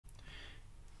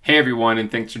Hey everyone,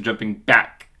 and thanks for jumping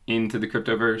back into the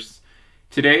cryptoverse.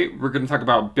 Today we're going to talk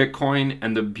about Bitcoin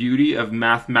and the beauty of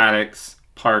mathematics,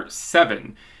 part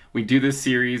 7. We do this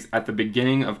series at the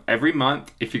beginning of every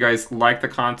month. If you guys like the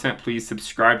content, please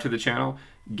subscribe to the channel,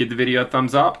 give the video a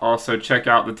thumbs up. Also check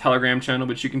out the Telegram channel,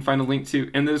 which you can find a link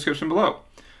to in the description below.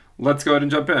 Let's go ahead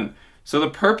and jump in. So the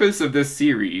purpose of this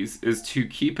series is to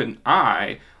keep an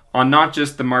eye on not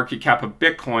just the market cap of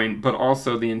Bitcoin, but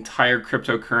also the entire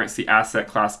cryptocurrency asset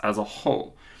class as a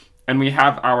whole. And we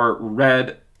have our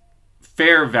red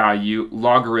fair value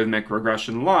logarithmic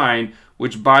regression line,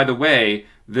 which, by the way,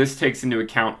 this takes into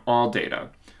account all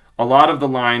data. A lot of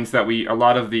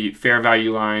the fair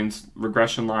value lines,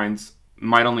 regression lines,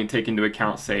 might only take into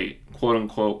account, say, quote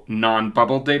unquote,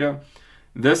 non-bubble data.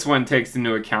 This one takes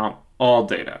into account all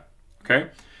data,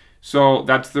 okay? So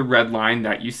that's the red line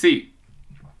that you see.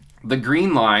 The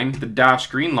green line, the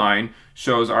dashed green line,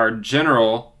 shows our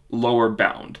general lower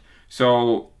bound.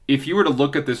 So if you were to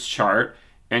look at this chart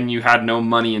and you had no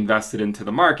money invested into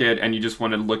the market and you just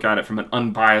wanted to look at it from an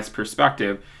unbiased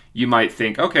perspective, you might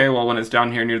think, okay, well, when it's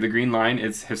down here near the green line,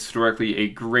 it's historically a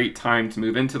great time to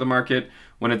move into the market.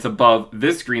 When it's above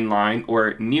this green line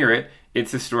or near it,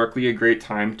 it's historically a great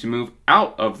time to move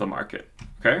out of the market,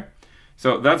 okay?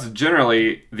 So that's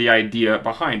generally the idea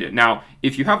behind it. Now,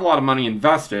 if you have a lot of money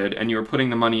invested and you're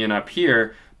putting the money in up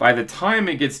here, by the time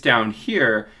it gets down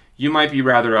here, you might be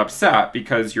rather upset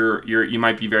because you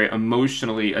might be very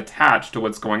emotionally attached to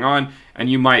what's going on, and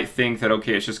you might think that,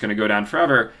 okay, it's just going to go down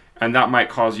forever, and that might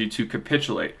cause you to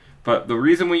capitulate. But the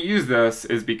reason we use this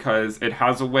is because it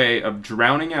has a way of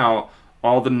drowning out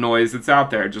all the noise that's out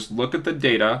there. Just look at the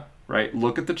data, right?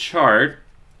 Look at the chart,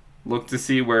 look to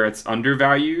see where it's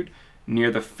undervalued,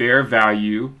 near the fair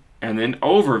value, and then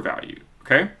overvalued,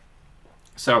 okay?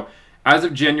 So as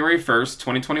of January 1st,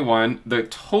 2021, the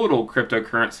total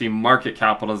cryptocurrency market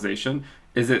capitalization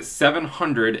is at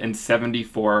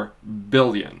 774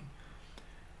 billion.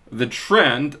 The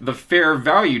trend, the fair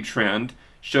value trend,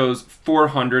 shows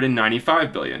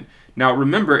 495 billion. Now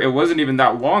remember, it wasn't even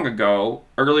that long ago,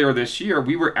 earlier this year,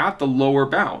 we were at the lower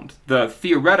bound, the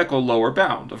theoretical lower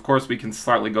bound. Of course, we can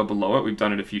slightly go below it. We've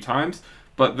done it a few times.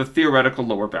 But the theoretical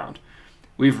lower bound.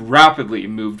 We've rapidly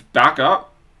moved back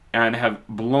up and have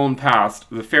blown past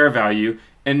the fair value,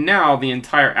 and now the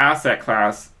entire asset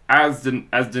class, as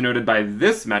denoted by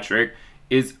this metric,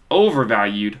 is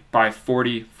overvalued by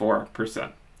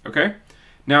 44%, okay?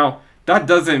 Now, that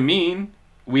doesn't mean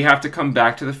we have to come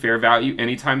back to the fair value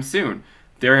anytime soon.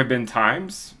 There have been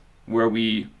times where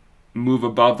we move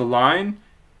above the line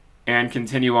and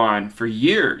continue on for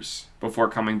years before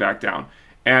coming back down.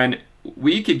 And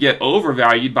we could get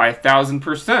overvalued by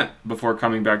 1,000% before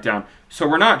coming back down. So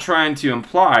we're not trying to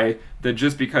imply that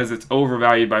just because it's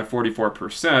overvalued by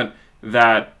 44%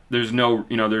 that there's no,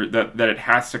 that it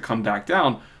has to come back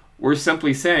down. We're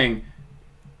simply saying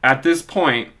at this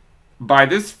point, by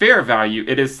this fair value,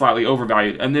 it is slightly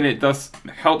overvalued. And then it thus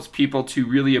helps people to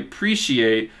really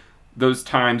appreciate those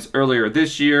times earlier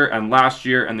this year and last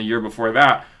year and the year before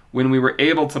that, when we were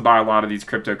able to buy a lot of these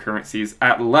cryptocurrencies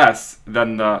at less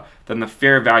than the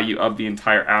fair value of the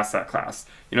entire asset class.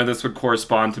 This would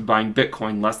correspond to buying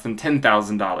Bitcoin less than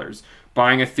 $10,000,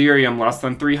 buying Ethereum less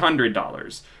than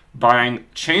 $300, buying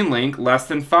Chainlink less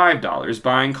than $5,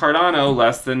 buying Cardano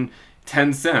less than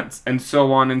 10 cents, and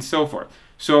so on and so forth.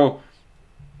 So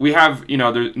we have,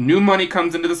 the new money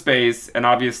comes into the space, and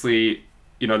obviously,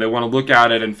 they want to look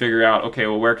at it and figure out, okay,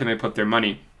 well, where can they put their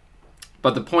money?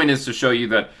 But the point is to show you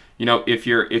that,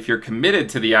 if you're committed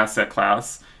to the asset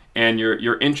class and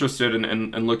you're interested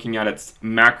in looking at its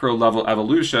macro level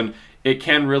evolution, it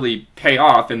can really pay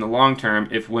off in the long term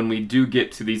if when we do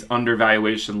get to these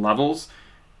undervaluation levels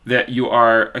that you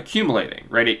are accumulating,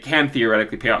 right? It can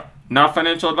theoretically pay off. Not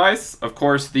financial advice. Of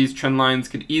course, these trend lines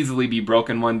could easily be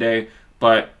broken one day,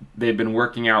 but they've been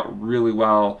working out really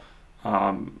well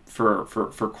for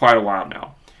quite a while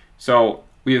now. So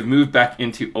we have moved back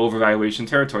into overvaluation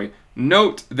territory.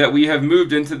 Note that we have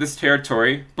moved into this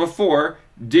territory before,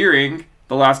 during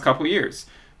the last couple years.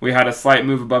 We had a slight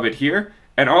move above it here,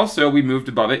 and also we moved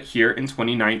above it here in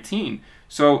 2019.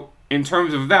 So in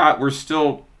terms of that, we're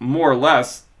still more or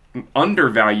less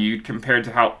undervalued compared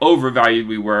to how overvalued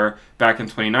we were back in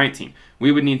 2019.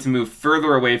 We would need to move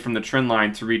further away from the trend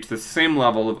line to reach the same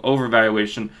level of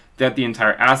overvaluation that the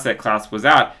entire asset class was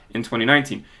at in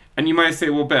 2019. And you might say,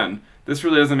 well, Ben, this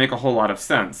really doesn't make a whole lot of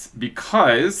sense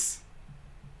because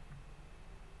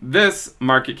this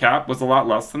market cap was a lot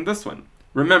less than this one.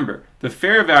 Remember, the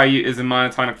fair value is a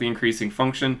monotonically increasing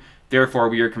function, therefore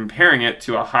we are comparing it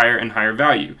to a higher and higher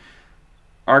value.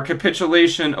 Our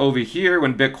capitulation over here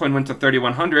when Bitcoin went to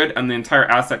 3,100 and the entire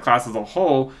asset class as a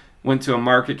whole went to a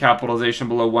market capitalization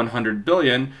below 100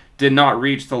 billion did not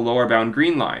reach the lower bound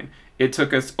green line. It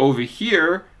took us over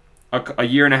here a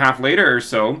year and a half later or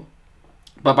so,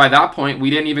 but by that point we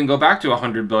didn't even go back to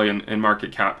 100 billion in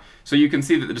market cap. So you can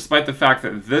see that despite the fact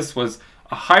that this was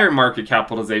a higher market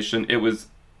capitalization, it was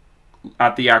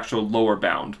at the actual lower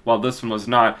bound, while this one was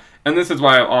not. And this is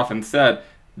why I've often said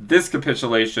this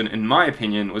capitulation, in my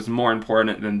opinion, was more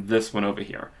important than this one over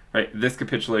here, right? This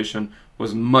capitulation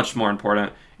was much more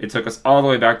important. It took us all the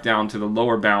way back down to the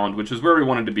lower bound, which is where we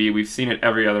wanted to be. We've seen it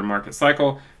every other market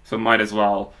cycle, so might as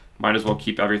well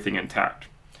keep everything intact.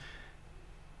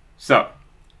 So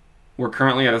we're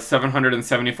currently at a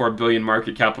 774 billion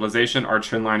market capitalization. Our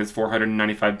trend line is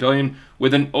 495 billion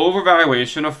with an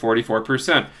overvaluation of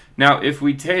 44%. Now, if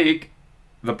we take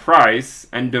the price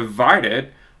and divide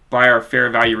it by our fair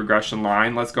value regression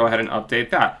line, let's go ahead and update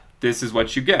that. This is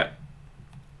what you get.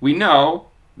 We know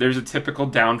there's a typical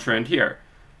downtrend here.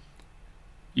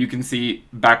 You can see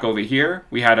back over here,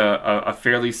 we had a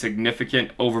fairly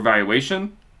significant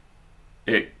overvaluation.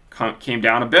 It came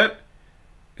down a bit.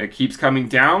 It keeps coming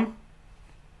down.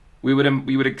 We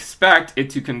would expect it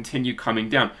to continue coming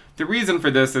down. The reason for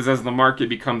this is as the market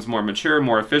becomes more mature,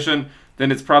 more efficient,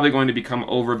 then it's probably going to become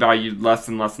overvalued less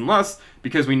and less and less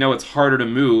because we know it's harder to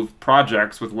move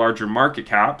projects with larger market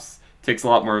caps, takes a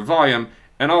lot more volume,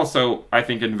 and also I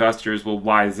think investors will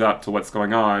wise up to what's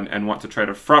going on and want to try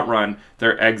to front run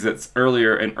their exits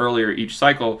earlier and earlier each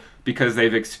cycle because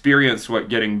they've experienced what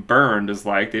getting burned is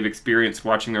like. They've experienced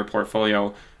watching their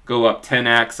portfolio go up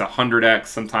 10x, 100x,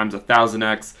 sometimes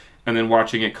 1,000x, and then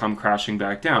watching it come crashing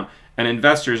back down. And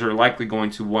investors are likely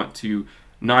going to want to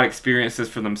not experience this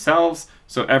for themselves,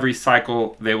 so every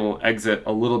cycle they will exit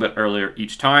a little bit earlier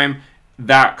each time.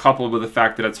 That coupled with the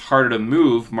fact that it's harder to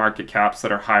move market caps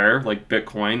that are higher, like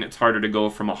Bitcoin, it's harder to go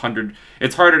from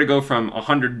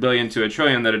 100 billion to a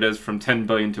trillion than it is from 10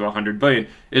 billion to 100 billion.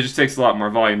 It just takes a lot more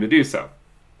volume to do so.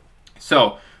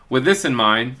 So with this in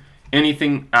mind,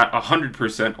 anything at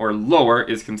 100% or lower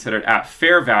is considered at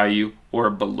fair value or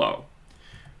below.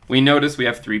 We notice we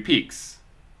have 3 peaks.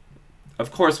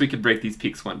 Of course, we could break these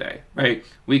peaks one day, right?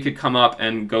 We could come up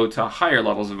and go to higher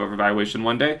levels of overvaluation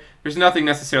one day. There's nothing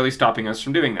necessarily stopping us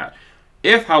from doing that.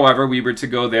 If, however, we were to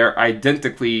go there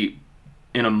identically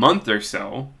in a month or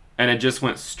so, and it just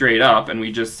went straight up, and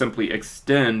we just simply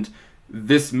extend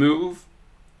this move,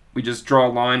 we just draw a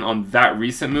line on that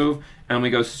recent move, and we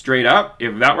go straight up,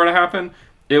 if that were to happen,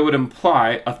 it would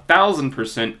imply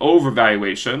 1,000%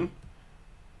 overvaluation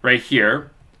right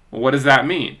here. Well, what does that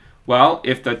mean? Well,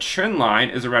 if the trend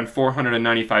line is around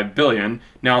 495 billion,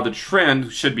 now the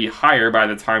trend should be higher by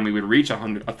the time we would reach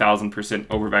 1,000%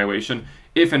 overvaluation,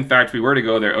 if in fact we were to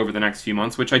go there over the next few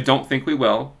months, which I don't think we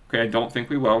will. Okay, I don't think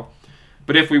we will.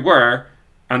 But if we were,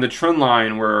 and the trend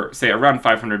line were, say, around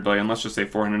 500 billion, let's just say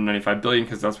 495 billion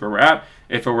because that's where we're at.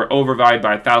 If it were overvalued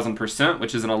by 1,000%,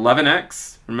 which is an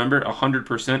 11x, remember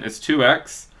 100% is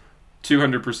 2x,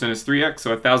 200% is 3x,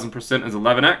 so 1,000% is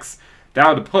 11x.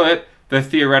 That would put the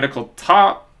theoretical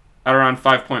top at around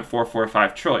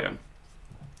 5.445 trillion.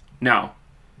 Now,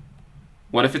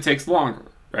 what if it takes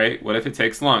longer, right? What if it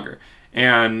takes longer?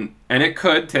 And it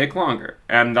could take longer.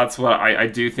 And that's what I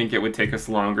do think it would take us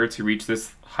longer to reach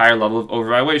this higher level of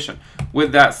overvaluation.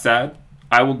 With that said,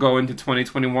 I will go into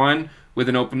 2021 with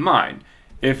an open mind.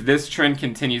 If this trend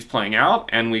continues playing out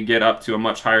and we get up to a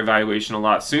much higher valuation a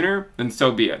lot sooner, then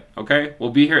so be it, okay?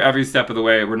 We'll be here every step of the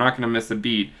way. We're not going to miss a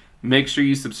beat. Make sure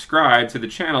you subscribe to the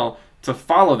channel to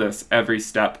follow this every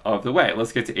step of the way.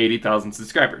 Let's get to 80,000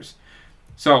 subscribers.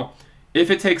 So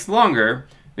if it takes longer,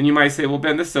 then you might say, well,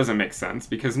 Ben, this doesn't make sense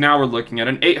because now we're looking at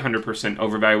an 800%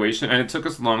 overvaluation and it took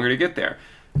us longer to get there.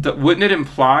 Wouldn't it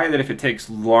imply that if it takes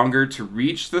longer to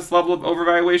reach this level of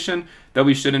overvaluation, that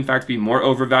we should in fact be more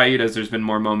overvalued as there's been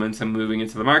more momentum moving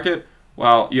into the market?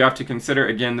 Well, you have to consider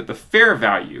again that the fair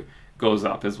value goes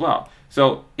up as well.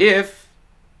 So if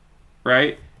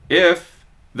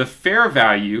the fair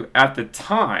value at the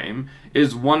time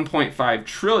is 1.5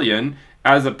 trillion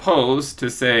as opposed to,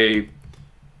 say,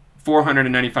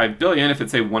 495 billion, if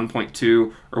it's, say,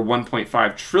 1.2 or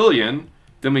 1.5 trillion,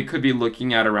 then we could be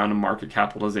looking at around a market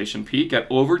capitalization peak at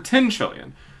over 10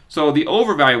 trillion. So the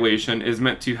overvaluation is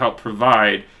meant to help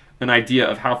provide an idea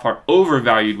of how far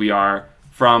overvalued we are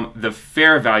from the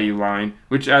fair value line,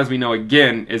 which, as we know,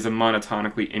 again, is a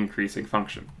monotonically increasing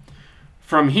function.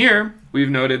 From here, we've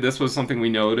noted this was something we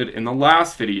noted in the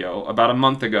last video about a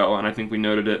month ago, and I think we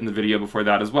noted it in the video before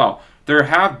that as well. There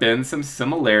have been some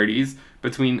similarities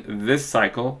between this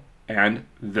cycle and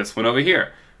this one over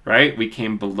here, right? We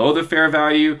came below the fair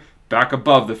value, back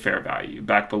above the fair value,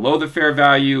 back below the fair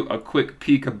value, a quick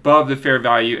peak above the fair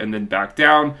value, and then back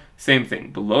down. Same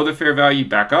thing, below the fair value,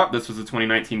 back up. This was the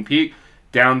 2019 peak.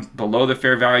 Down below the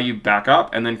fair value, back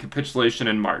up, and then capitulation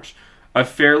in March. A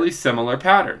fairly similar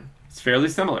pattern. It's fairly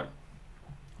similar.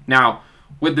 Now,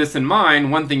 with this in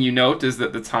mind, one thing you note is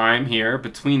that the time here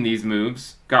between these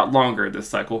moves got longer this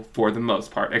cycle for the most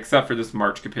part, except for this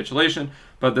March capitulation,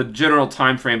 but the general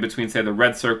time frame between, say, the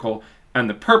red circle and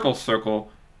the purple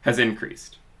circle has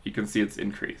increased. You can see it's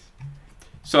increased.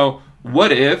 So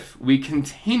what if we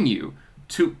continue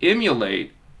to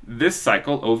emulate this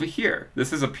cycle over here?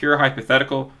 This is a pure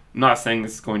hypothetical. I'm not saying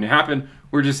this is going to happen.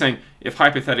 We're just saying if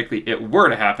hypothetically it were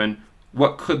to happen,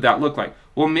 what could that look like?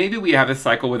 Well, maybe we have a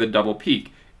cycle with a double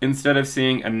peak. Instead of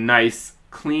seeing a nice,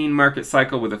 clean market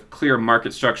cycle with a clear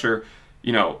market structure,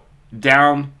 you know,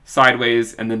 down,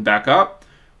 sideways, and then back up,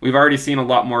 we've already seen a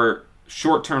lot more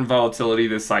short-term volatility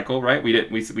this cycle, right?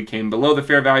 We came below the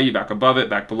fair value, back above it,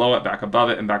 back below it, back above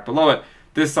it, and back below it.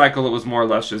 This cycle, it was more or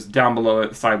less just down below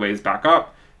it, sideways, back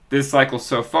up. This cycle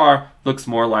so far looks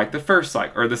more like the first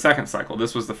cycle, or the second cycle.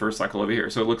 This was the first cycle over here,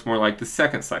 so it looks more like the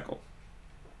second cycle.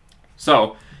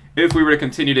 So if we were to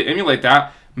continue to emulate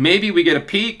that, maybe we get a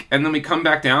peak and then we come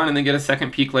back down and then get a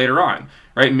second peak later on,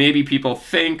 right? Maybe people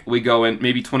think we go in,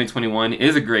 maybe 2021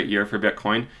 is a great year for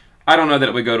Bitcoin. I don't know that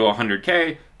it would go to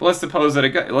 100K, but let's suppose that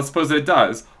it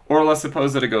does, or let's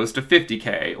suppose that it goes to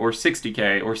 50K or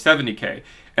 60K or 70K,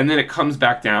 and then it comes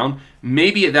back down.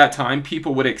 Maybe at that time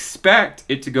people would expect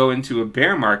it to go into a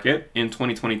bear market in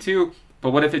 2022, but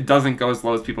what if it doesn't go as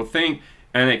low as people think,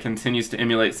 and it continues to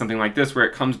emulate something like this where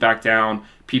it comes back down,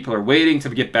 people are waiting to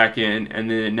get back in, and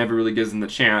then it never really gives them the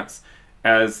chance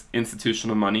as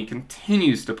institutional money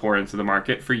continues to pour into the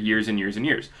market for years and years and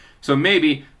years. So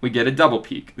maybe we get a double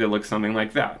peak that looks something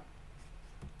like that.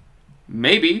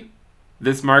 Maybe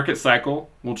this market cycle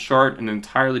will chart an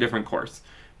entirely different course.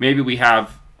 Maybe we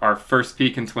have our first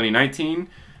peak in 2019,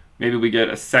 maybe we get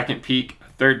a second peak,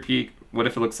 a third peak. What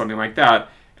if it looks something like that?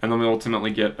 And then we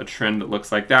ultimately get a trend that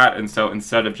looks like that. And so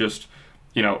instead of just,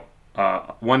 you know,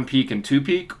 one peak and two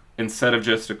peak, instead of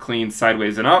just a clean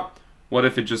sideways and up, what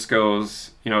if it just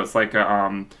goes, you know, it's like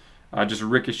just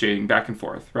ricocheting back and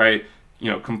forth, right? You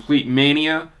know, complete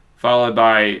mania followed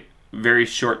by very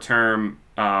short-term,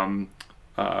 a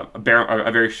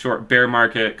very short bear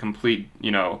market, complete, you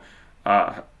know,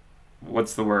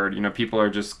 what's the word? You know, people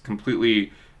are just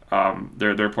completely,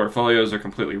 their portfolios are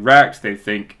completely wrecked. They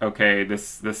think, okay,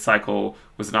 this cycle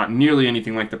was not nearly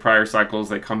anything like the prior cycles.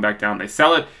 They come back down, they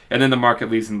sell it, and then the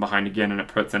market leaves them behind again, and it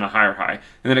puts in a higher high.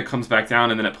 And then it comes back down,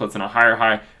 and then it puts in a higher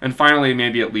high, and finally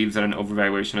maybe it leaves at an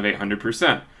overvaluation of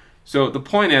 800%. So the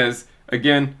point is,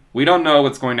 again, we don't know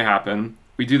what's going to happen.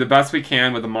 We do the best we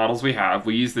can with the models we have.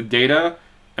 We use the data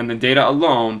and the data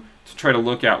alone to try to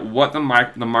look at what the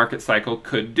market cycle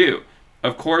could do.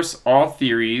 Of course, all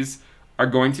theories are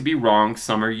going to be wrong,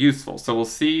 some are useful. So we'll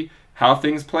see how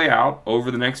things play out over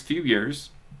the next few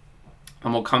years,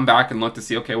 and we'll come back and look to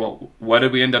see, okay, well, what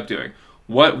did we end up doing?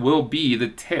 What will be the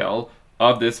tail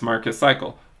of this market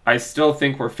cycle? I still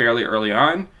think we're fairly early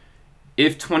on.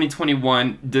 If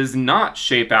 2021 does not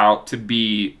shape out to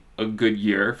be a good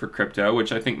year for crypto,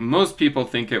 which I think most people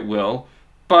think it will,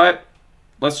 but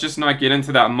let's just not get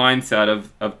into that mindset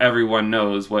of everyone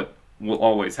knows what will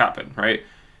always happen, right?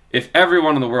 If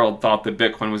everyone in the world thought that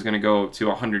Bitcoin was going to go to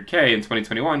 100K in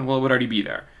 2021, well, it would already be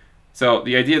there. So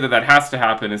the idea that that has to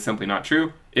happen is simply not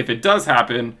true. If it does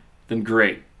happen, then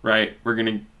great, right? We're going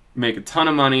to make a ton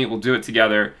of money. We'll do it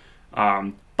together.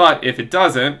 But if it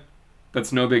doesn't,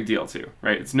 that's no big deal too,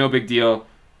 right? It's no big deal.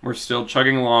 We're still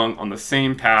chugging along on the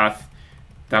same path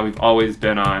that we've always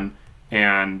been on.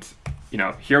 And, you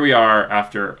know, here we are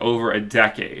after over a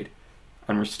decade,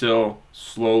 and we're still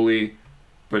slowly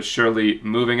but surely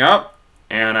moving up.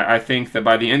 And I think that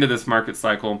by the end of this market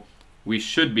cycle, we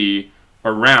should be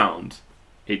around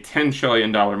a $10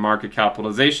 trillion market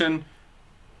capitalization,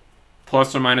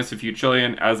 plus or minus a few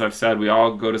trillion. As I've said, we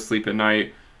all go to sleep at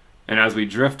night, and as we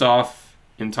drift off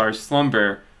into our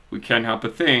slumber, we can't help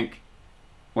but think,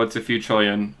 what's a few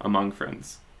trillion among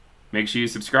friends? Make sure you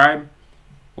subscribe.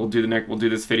 We'll do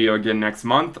this video again next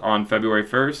month on February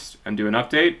 1st and do an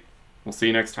update. We'll see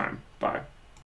you next time. Bye.